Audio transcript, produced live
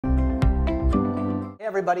Hey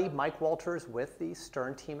everybody, Mike Walters with the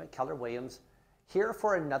Stern team at Keller Williams, here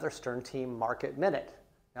for another Stern Team Market Minute.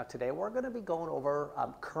 Now today we're going to be going over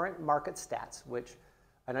current market stats, which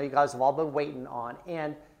I know you guys have all been waiting on,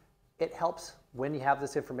 and it helps when you have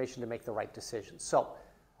this information to make the right decision. So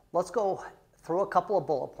let's go through a couple of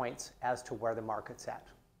bullet points as to where the market's at.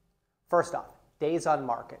 First off, days on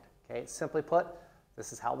market. Okay, simply put,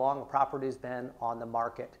 this is how long a property's been on the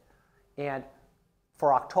market. And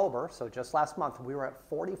for October, so just last month, we were at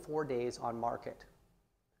 44 days on market.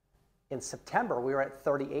 In September, we were at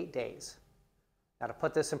 38 days. Now to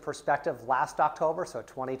put this in perspective, last October, so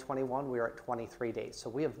 2021, we were at 23 days. So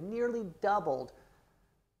we have nearly doubled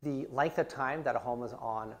the length of time that a home is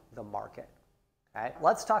on the market. Okay?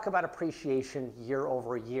 Let's talk about appreciation year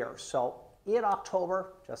over year. So in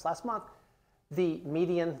October, just last month, the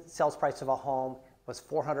median sales price of a home was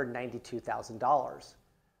 $492,000.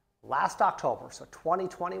 Last October, so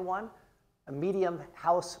 2021, a median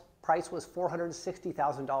house price was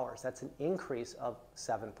 $460,000. That's an increase of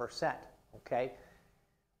 7%. Okay?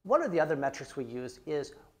 One of the other metrics we use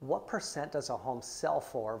is what percent does a home sell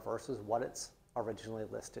for versus what it's originally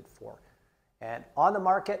listed for. And on the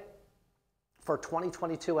market for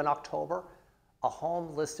 2022 in October, a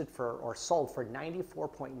home listed for or sold for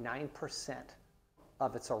 94.9%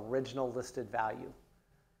 of its original listed value.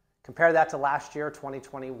 Compare that to last year,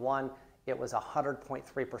 2021, it was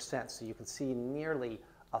 100.3%. So you can see nearly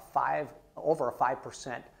over a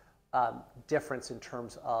 5% difference in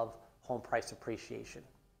terms of home price appreciation.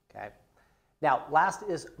 Okay. Now, last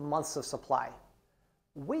is months of supply.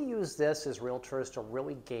 We use this as realtors to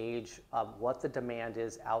really gauge what the demand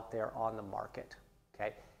is out there on the market.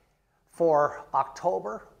 Okay. For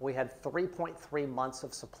October, we had 3.3 months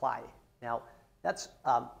of supply. Now, that's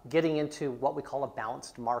getting into what we call a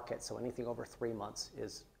balanced market. So anything over 3 months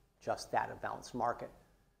is just that, a balanced market.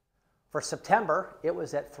 For September, it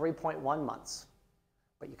was at 3.1 months.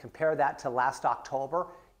 But you compare that to last October,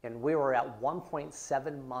 and we were at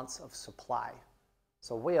 1.7 months of supply.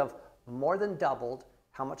 So we have more than doubled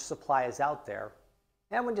how much supply is out there.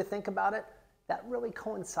 And when you think about it, that really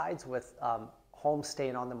coincides with homes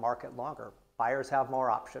staying on the market longer. Buyers have more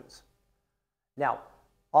options. Now,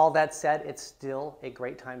 all that said, it's still a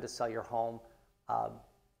great time to sell your home.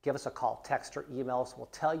 Give us a call, text, or email us. We'll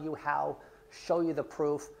tell you how, show you the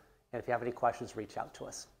proof, and if you have any questions, reach out to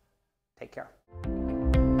us. Take care.